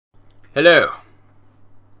Hello,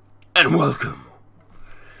 and welcome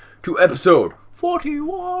to episode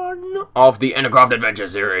 41 of the Enercraft Adventure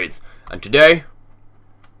series. And today,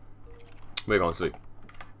 we're going to sleep.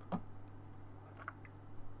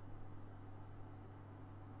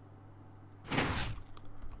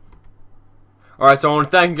 Alright, so I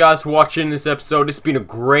want to thank you guys for watching this episode. This has been a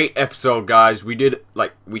great episode, guys. We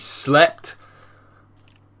slept.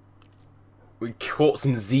 We caught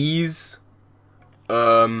some Z's.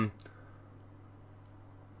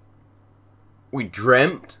 We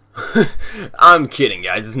dreamt. I'm kidding,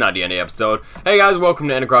 guys. It's not the end of the episode. Hey, guys, welcome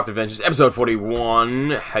to Enercraft Adventures, episode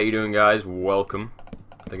 41. How you doing, guys? Welcome.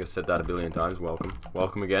 I think I said that a billion times. Welcome.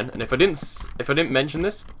 Welcome again. And if I didn't mention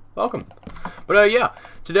this, welcome. But, yeah.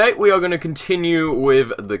 Today, we are going to continue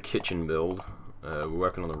with the kitchen build. We're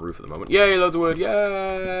working on the roof at the moment. Yay, loads of wood.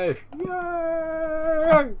 Yay!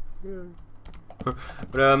 Yay!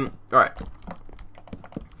 But, alright.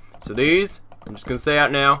 So these, I'm just going to say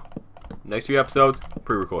out now, next few episodes,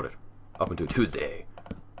 pre-recorded. Up until Tuesday.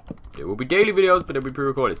 There will be daily videos, but they'll be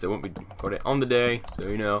pre-recorded, so they won't be recorded on the day, so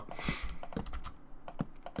you know.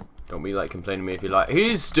 Don't be like complaining to me if you're like,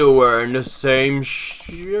 he's still wearing the same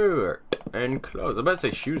shirt and clothes. I better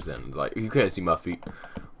say shoes then. Like, you can't see my feet.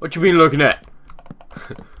 What you been looking at?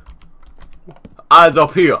 Eyes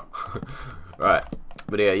up here. Right.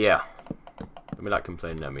 But yeah. Don't be like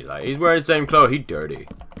complaining at me like, he's wearing the same clothes, he dirty.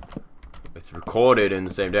 It's recorded in the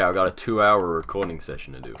same day. I got a 2-hour recording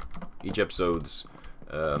session to do. Each episode is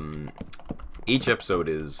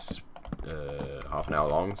half an hour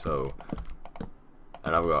long, so,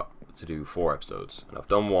 and I've got to do 4 episodes, and I've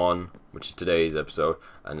done one, which is today's episode,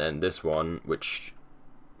 and then this one, which,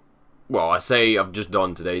 well, I say I've just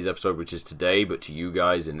done today's episode, which is today, but to you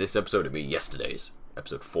guys in this episode it'd be yesterday's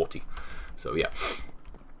episode 40. So yeah.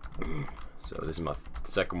 So this is my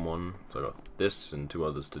second one, so I got this and 2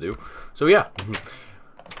 others to do. So yeah,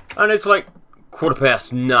 and it's like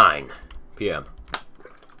 9:15 p.m.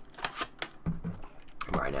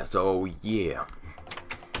 right now. So yeah,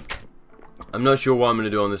 I'm not sure what I'm gonna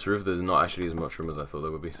do on this roof. There's not actually as much room as I thought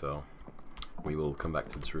there would be, so we will come back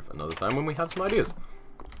to this roof another time when we have some ideas.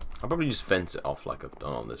 I'll probably just fence it off like I've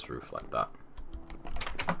done on this roof, like that.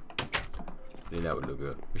 I think that would look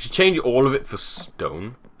good. We should change all of it for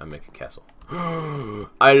stone and make a castle.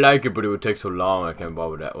 I like it, but it would take so long. I can't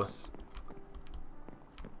bother with that. What's...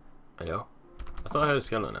 Hello? I thought I had a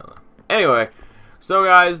skeleton out there. Anyway, so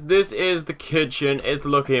guys, this is the kitchen. It's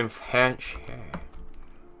looking fancy.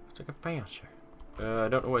 It's looking fancy. I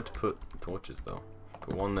don't know where to put torches though.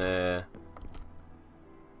 Put one there.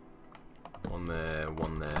 One there.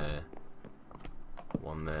 One there.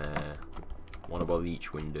 One there. One above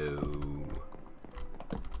each window.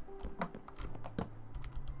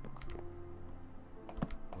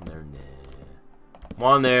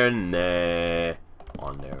 One there and there.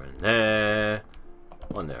 One there and there.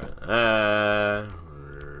 One there and there.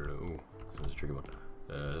 Ooh, this is a tricky one.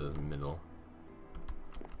 This is the middle.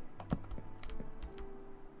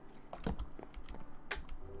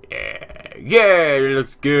 Yeah, yeah, it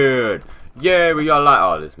looks good. Yeah, we got light.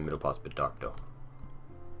 Oh, this middle part's a bit dark though.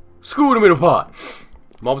 Screw the middle part.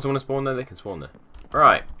 Mobs want to spawn there, they can spawn there.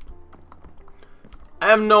 Alright. I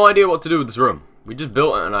have no idea what to do with this room. We just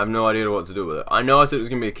built it and I have no idea what to do with it. I know I said it was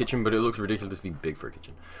going to be a kitchen, but it looks ridiculously big for a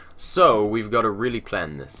kitchen. So, we've got to really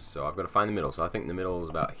plan this. So, I've got to find the middle. So, I think the middle is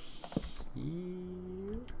about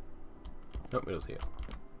here. Nope, middle's here.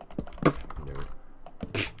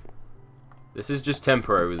 This is just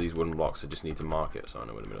temporary with these wooden blocks. I just need to mark it so I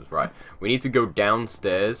know where the middle is. Right. We need to go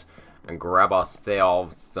downstairs and grab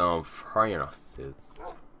ourselves some furnaces.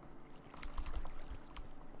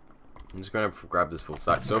 I'm just going to grab this full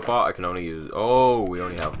stack. So far, I can only use... Oh, we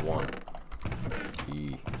only have one.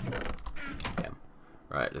 Damn.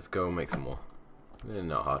 Right, let's go make some more. They're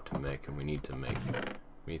not hard to make, and we need to make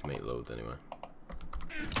loads anyway.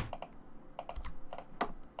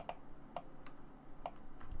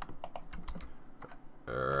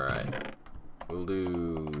 Alright. We'll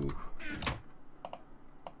do...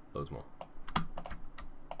 loads more.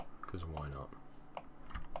 Because why not?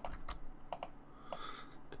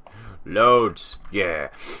 Loads, yeah.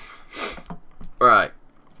 Right.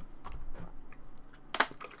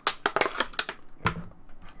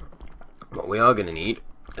 What we are gonna need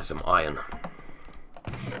is some iron.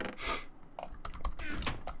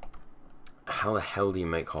 How the hell do you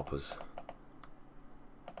make hoppers?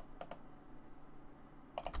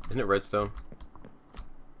 Isn't it redstone?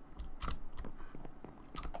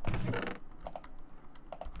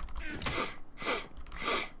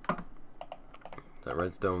 That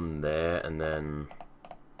redstone there, and then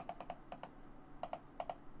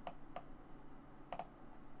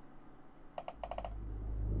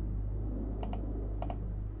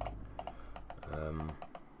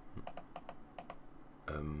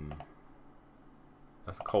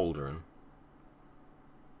cauldron.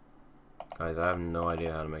 Guys, I have no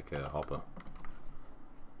idea how to make a hopper.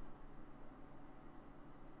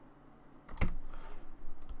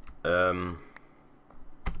 I'm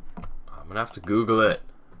gonna have to Google it.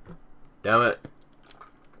 Damn it.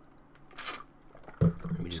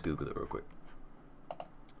 Let me just Google it real quick.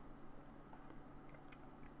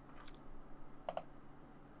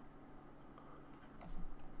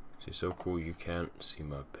 This is so cool you can't see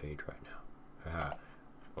my page right now. Haha.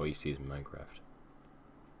 All you see is Minecraft.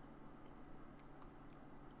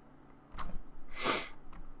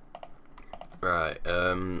 Right,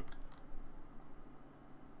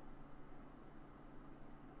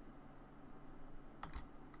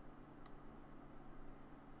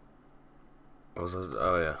 what was this?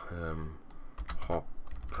 Oh yeah,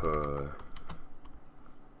 hopper.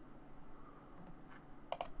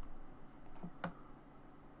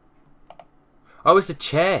 Oh, it's a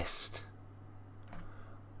chest.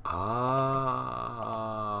 Ah.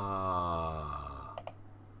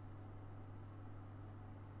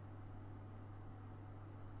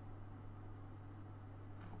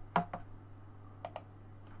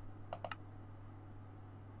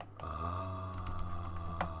 Ah.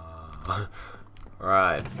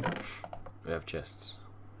 Right. We have chests.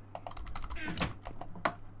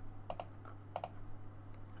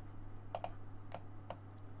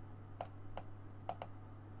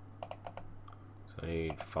 I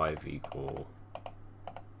need 5 equal.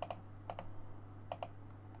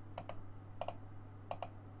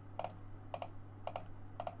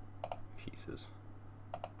 Pieces.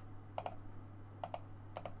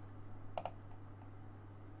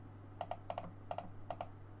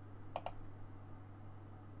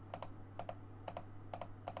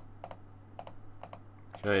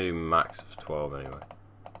 Can only do max of 12 anyway.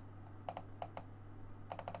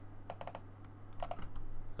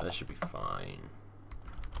 That should be fine.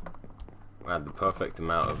 I had the perfect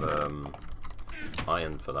amount of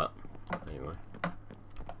iron for that. Anyway,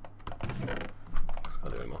 just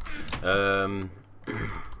can't do anymore.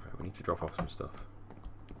 We need to drop off some stuff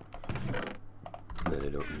that I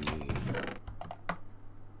don't need.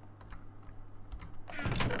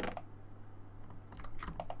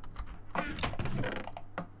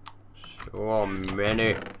 So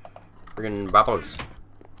many friggin' apples.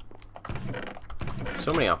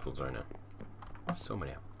 So many apples right now. So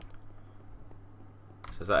many apples.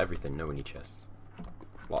 So is that everything? No, we need chests.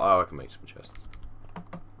 Well, oh, I can make some chests.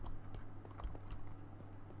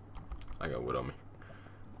 I got wood on me.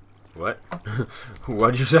 What?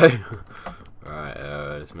 What'd you say? Alright,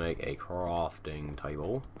 let's make a crafting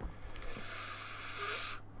table.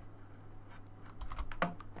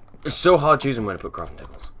 It's so hard choosing where to put crafting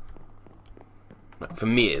tables. Like, for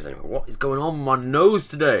me it is anyway. What is going on with my nose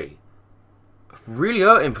today? Really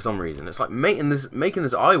hurting for some reason. It's like making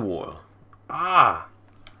this eye water. Ah,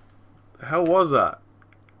 the hell was that?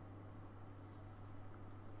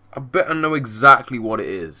 I bet I know exactly what it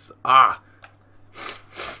is. Ah,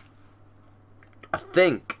 I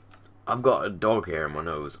think I've got a dog hair in my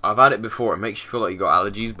nose. I've had it before. It makes you feel like you got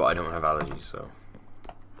allergies, but I don't have allergies. So,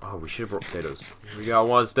 oh, we should have brought potatoes. We got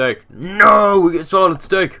one steak. No, we get solid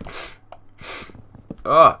steak.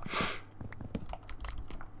 Ah.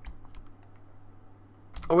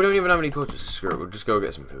 Oh, we don't even have any torches. Screw it, we'll just go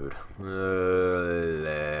get some food. We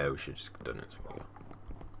should just have done it.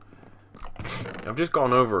 I've just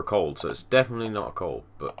gone over a cold, so it's definitely not a cold,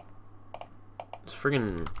 but it's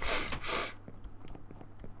friggin'.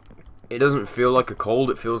 It doesn't feel like a cold,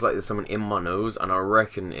 it feels like there's someone in my nose, and I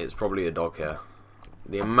reckon it's probably a dog hair.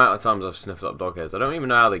 The amount of times I've sniffed up dog hairs, I don't even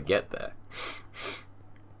know how they get there.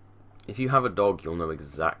 If you have a dog, you'll know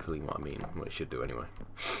exactly what I mean. What it should do anyway.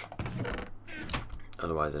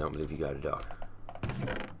 Otherwise, I don't believe you got a dog.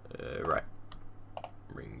 Right.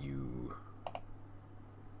 Bring you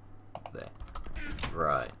there.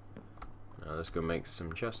 Right. Now let's go make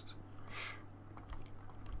some chests.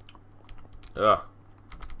 Ugh.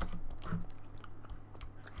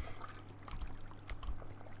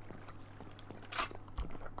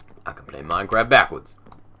 I can play Minecraft backwards.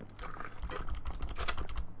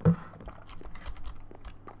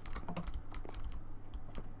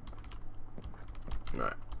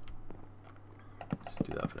 Right. Just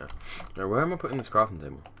do that for now. Now, where am I putting this crafting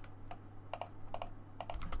table?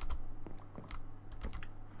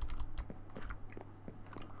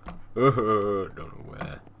 Don't know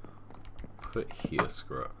where. Put here,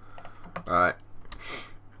 screw it. Alright.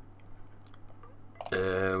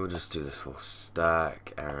 We'll just do this full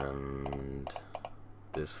stack and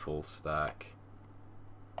this full stack.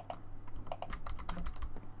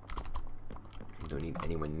 Don't need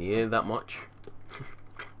anywhere near that much.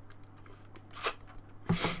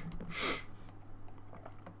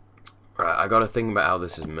 I gotta think about how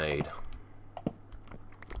this is made.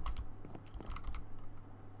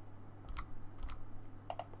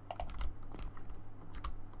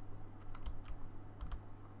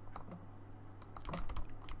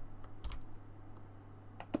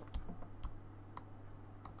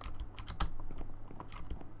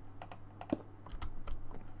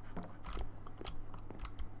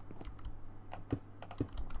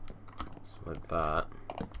 Like that.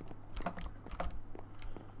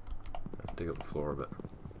 Let's dig up the floor a bit.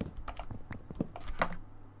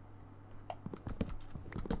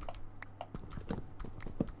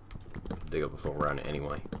 Dig up the floor around it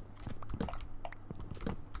anyway.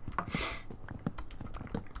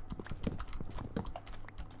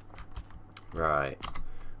 Right.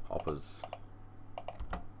 Hoppers.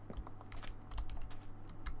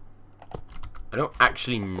 I don't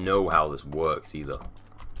actually know how this works either.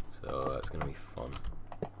 So that's gonna be fun.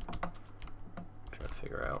 Trying to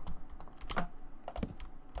figure out.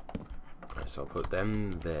 Right, so I'll put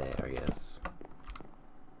them there, I guess.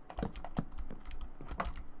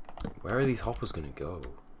 Where are these hoppers gonna go?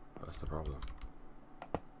 That's the problem.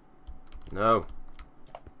 No.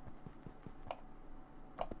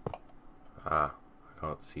 Ah, I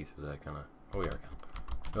can't see through there, can I? Oh yeah, I can.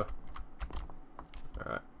 Oh.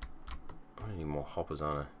 Alright. I need more hoppers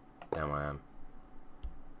on it. Damn, I am.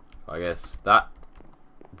 I guess that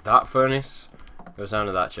furnace goes down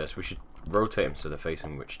to that chest. We should rotate them so they're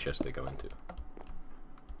facing which chest they go into.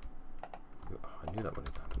 I knew that would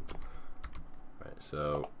have happened. Right,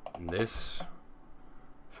 so this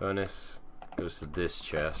furnace goes to this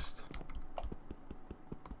chest.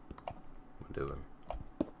 What am I doing?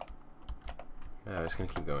 Yeah, I'm just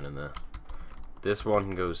gonna keep going in there. This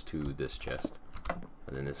one goes to this chest,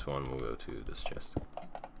 and then this one will go to this chest.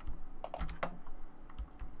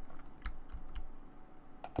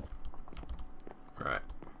 Right.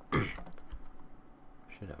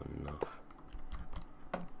 Should have enough.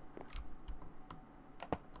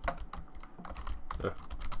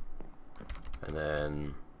 And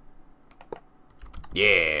then,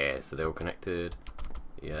 yeah, so they're all connected.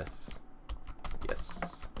 Yes.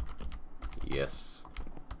 Yes. Yes.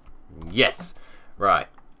 Yes. Right.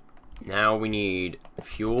 Now we need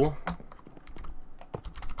fuel.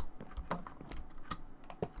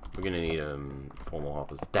 We're gonna need 4 more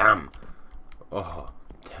hoppers. Damn. Oh,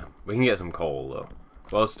 damn. We can get some coal though.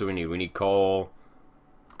 What else do we need? We need coal.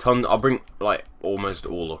 I'll bring like almost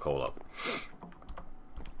all the coal up.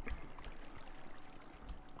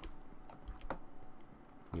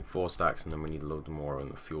 We need 4 stacks, and then we need loads more in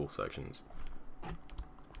the fuel sections.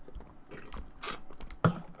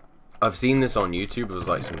 I've seen this on YouTube. It was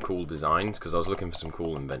like some cool designs because I was looking for some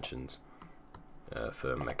cool inventions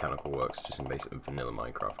for mechanical works, just in basic vanilla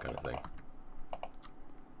Minecraft kind of thing.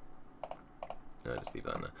 No, just leave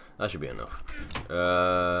that in there. That should be enough.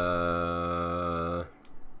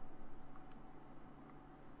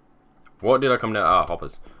 What did I come down? Ah,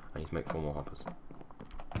 hoppers. I need to make 4 more hoppers.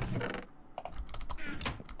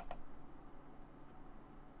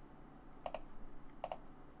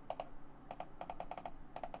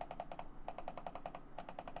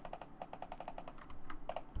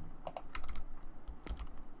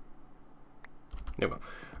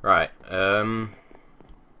 Right.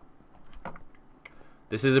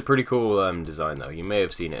 This is a pretty cool design, though. You may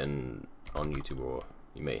have seen it on YouTube, or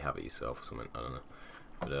you may have it yourself or something. I don't know.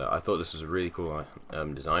 But I thought this was a really cool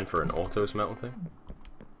design for an auto smelt thing.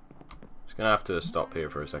 Just gonna have to stop here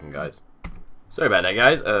for a second, guys. Sorry about that,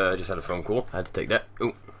 guys. I just had a phone call. I had to take that.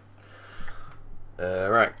 Ooh.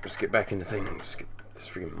 Right. Let's get back into things. Get this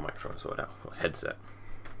freaking microphone sorted out. Or headset.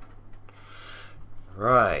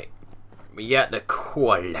 Right. We got the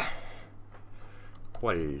coal.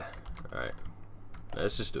 Alright.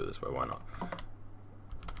 Let's just do it this way, why not?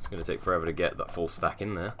 It's going to take forever to get that full stack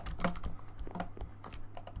in there.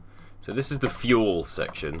 So this is the fuel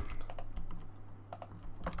section.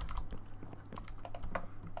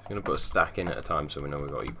 I'm going to put a stack in at a time so we know we've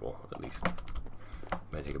got equal, at least.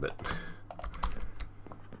 May take a bit.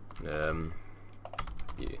 Yeah.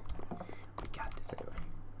 We got this anyway.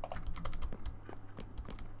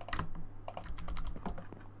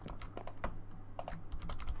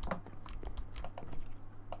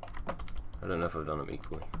 I don't know if I've done them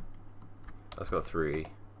equally. That's got 3.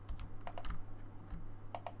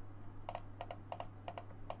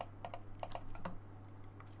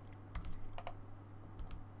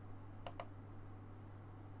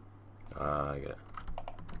 Ah, I get it.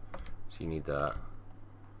 So you need that.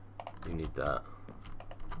 You need that.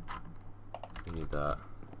 You need that.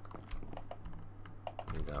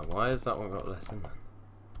 You need that. Why has that one got less in then?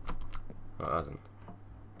 Oh, it hasn't.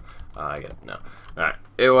 I get it now. Alright,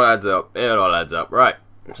 it all adds up. It all adds up. Right.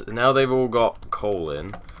 So now they've all got coal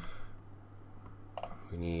in.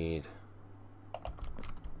 We need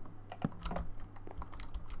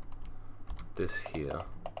this here.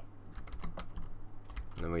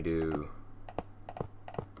 And then we do...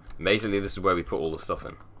 Basically, this is where we put all the stuff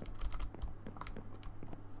in.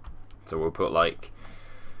 So we'll put, like,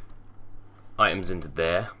 items into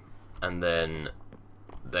there. And then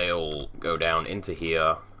they'll go down into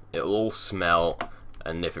here. It'll all smelt.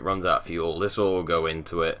 And if it runs out of fuel, this will all go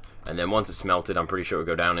into it. And then once it's smelted, I'm pretty sure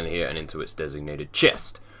it'll go down in here and into its designated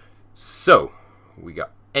chest. So, we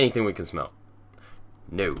got anything we can smelt?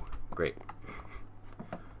 No. Great.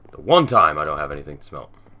 The one time I don't have anything to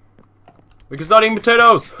smelt. We can start eating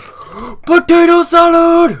potatoes! Potato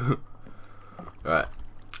salad! Alright.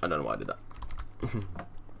 I don't know why I did that.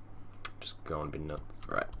 Just go and be nuts.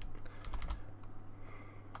 Right.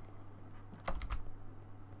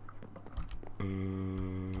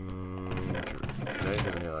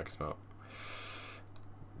 Anything in here I can smelt?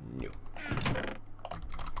 No.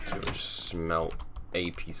 So we just smelt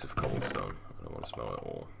a piece of cobblestone. I don't want to smelt it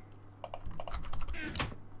all.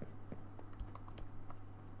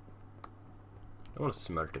 I want to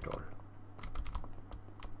smelt it all.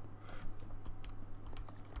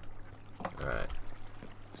 Alright.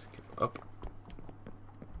 Let's keep up.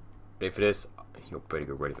 Ready for this? You're pretty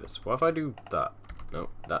good ready for this. What if I do that? No,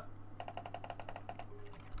 that.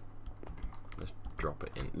 Let's drop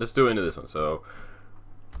it in. Let's do it into this one. So,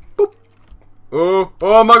 boop.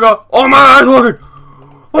 Oh my god! Oh my god, it's working!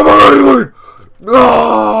 Oh my god, it's working!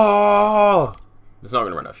 Oh! It's not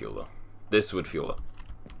gonna run out of fuel though. This would fuel it.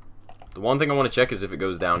 The one thing I want to check is if it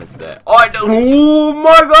goes down into there. Oh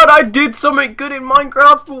my god, I did something good in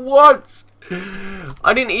Minecraft for once!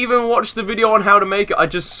 I didn't even watch the video on how to make it. I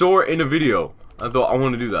just saw it in a video. I thought, I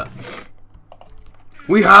want to do that.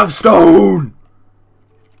 We have stone!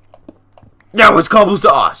 Yeah, it's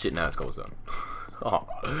cobblestone. Ah, shit, now it's cobblestone. Oh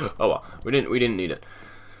well, we didn't need it.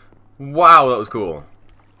 Wow, that was cool.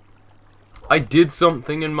 I did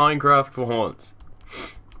something in Minecraft for once.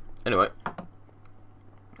 Anyway.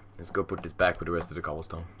 Let's go put this back with the rest of the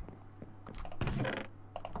cobblestone.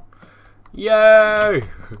 Yay!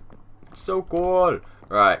 It's so cool.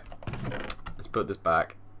 Right. Let's put this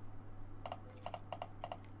back.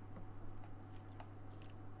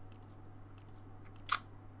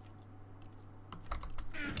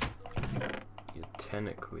 You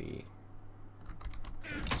technically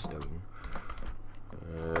stone.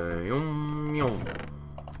 Yum, yum.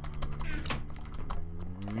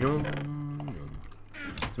 Yum.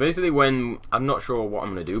 So basically, when I'm not sure what I'm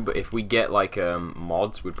gonna do, but if we get like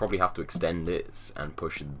mods, we'd probably have to extend it and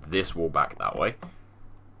push this wall back that way.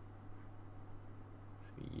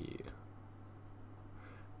 Yeah.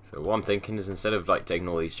 So what I'm thinking is instead of like taking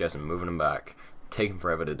all these chests and moving them back, taking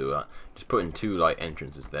forever to do that, just putting two like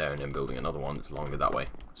entrances there and then building another one that's longer that way.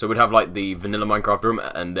 So we'd have like the vanilla Minecraft room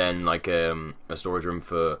and then like a storage room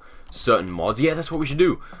for certain mods. Yeah, that's what we should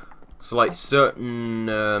do. So like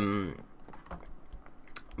certain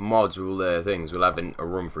mods will things will have a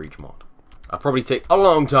room for each mod. I'll probably take a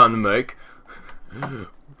long time to make.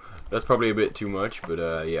 That's probably a bit too much, but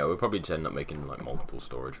yeah, we'll probably just end up making like multiple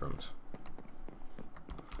storage rooms.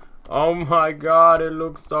 Oh my god, it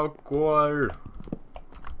looks so cool.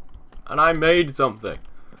 And I made something.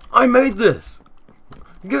 I made this.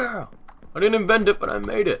 Girl, I didn't invent it, but I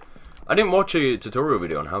made it. I didn't watch a tutorial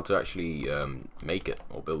video on how to actually make it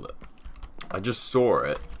or build it. I just saw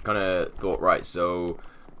it, kind of thought, right, so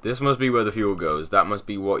this must be where the fuel goes. That must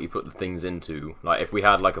be what you put the things into. Like if we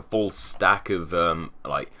had like a full stack of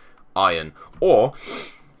like iron, or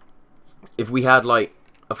if we had like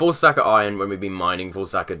a full stack of iron when we'd be mining, full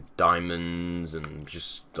stack of diamonds and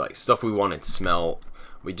just like stuff we wanted to smelt.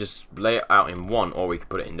 We just lay it out in one, or we could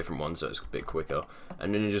put it in different ones so it's a bit quicker,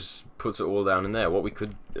 and then it just puts it all down in there. What we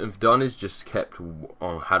could have done is just kept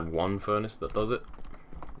had one furnace that does it.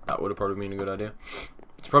 That would have probably been a good idea.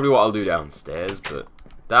 It's probably what I'll do downstairs, but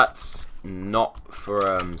that's not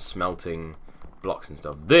for smelting blocks and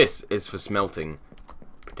stuff. This is for smelting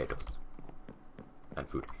potatoes and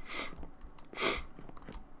food, which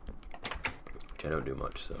I don't do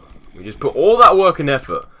much. So we just put all that work and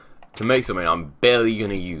effort to make something I'm barely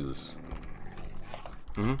gonna use.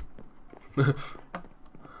 Oh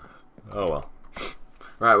well.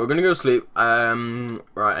 Right, we're gonna go sleep. Right,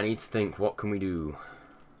 I need to think. What can we do?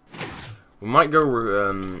 We might go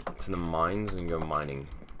to the mines and go mining.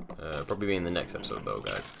 Probably be in the next episode though,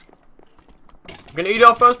 guys. We're gonna eat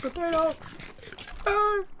our first potato.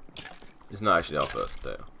 It's not actually our first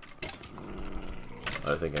potato. I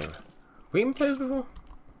don't think I've eaten potatoes before.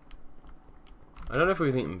 I don't know if we're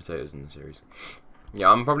eating potatoes in the series. Yeah,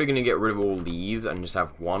 I'm probably going to get rid of all these and just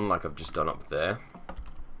have one like I've just done up there.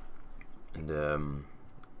 And,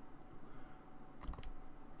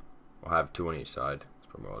 I'll have 2 on each side. That's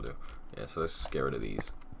probably what I'll do. Yeah, so let's get rid of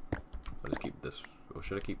these. I'll just keep this. Or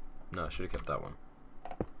should I keep... No, I should have kept that one.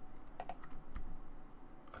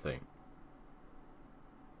 I think.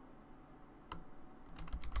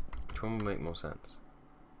 Which one would make more sense?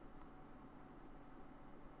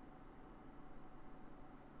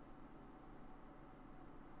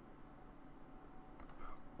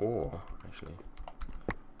 Or, actually,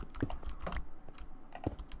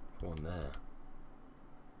 one there.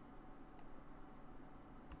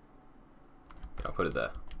 Yeah, I'll put it there.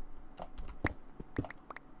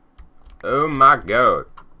 Oh my god.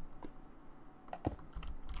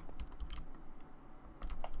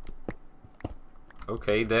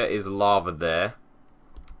 Okay, there is lava there.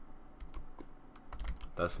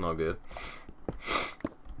 That's not good.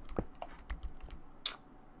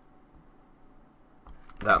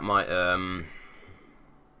 That might,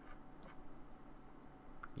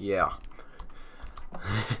 yeah.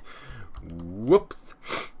 Whoops.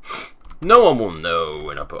 No one will know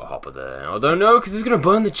when I put a hopper there. I don't know, because it's going to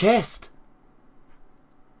burn the chest.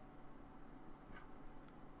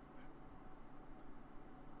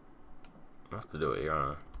 I have to do it here,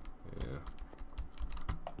 aren't I?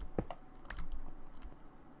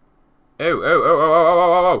 Yeah.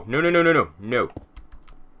 Oh. No.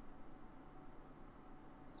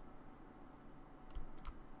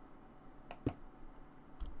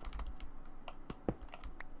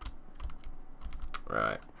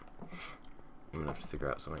 Right. I'm gonna have to figure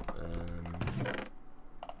out something.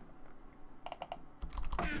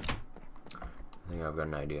 I think I've got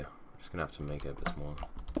an idea. I'm just gonna have to make it a bit smaller.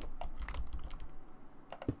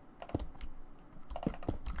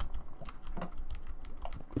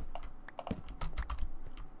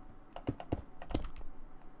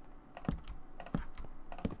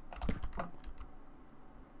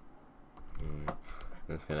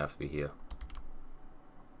 It's gonna have to be here.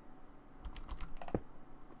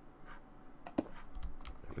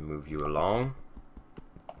 Move you along.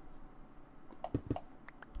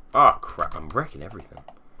 Oh crap, I'm wrecking everything.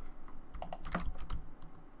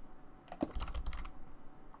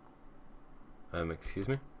 Excuse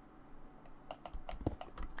me?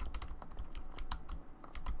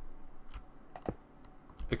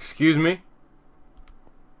 Excuse me?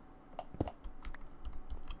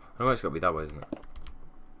 Oh, it's gotta be that way, isn't it?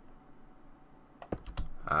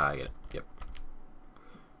 Ah, I get it. Yep.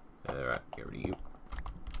 Alright, get rid of you.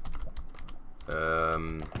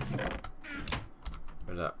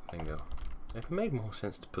 Where'd that thing go? It made more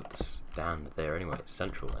sense to put this down there anyway. It's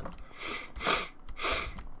central then.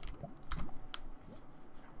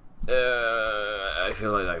 I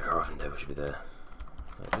feel like that crafting table should be there.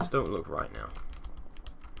 I just don't look right now.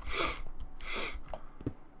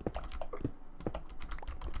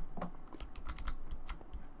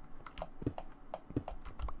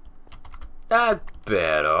 That's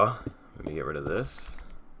better. Let me get rid of this.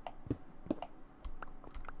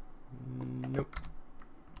 Nope.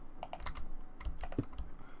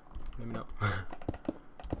 Maybe not.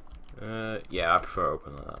 Yeah, I prefer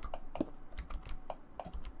open like that.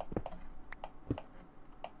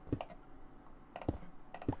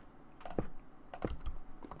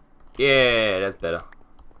 Yeah, that's better.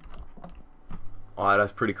 Alright,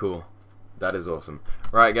 that's pretty cool. That is awesome.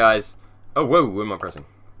 Right, guys. Oh, whoa, where am I pressing?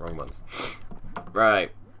 Wrong buttons.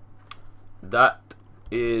 Right. That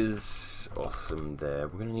is awesome there.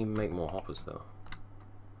 We're gonna need to make more hoppers though.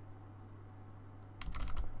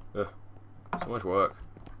 Ugh. So much work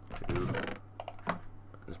to do.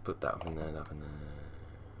 Let's put that up in there, that up in there.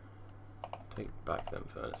 Take back them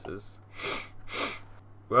furnaces.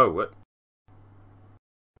 Whoa, what?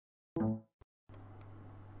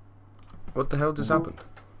 What the hell just happened?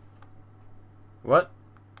 What?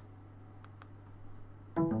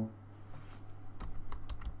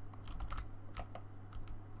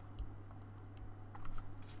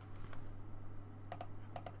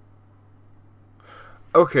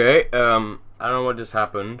 Okay, I don't know what just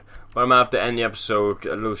happened, but I'm gonna have to end the episode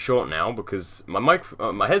a little short now because my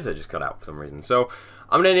my headset just cut out for some reason. So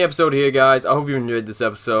I'm gonna end the episode here, guys. I hope you enjoyed this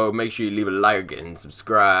episode. Make sure you leave a like and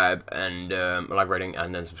subscribe, and like, rating,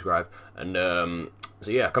 and then subscribe. And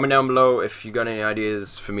so yeah, comment down below if you got any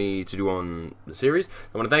ideas for me to do on the series.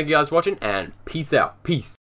 I want to thank you guys for watching, and peace out. Peace.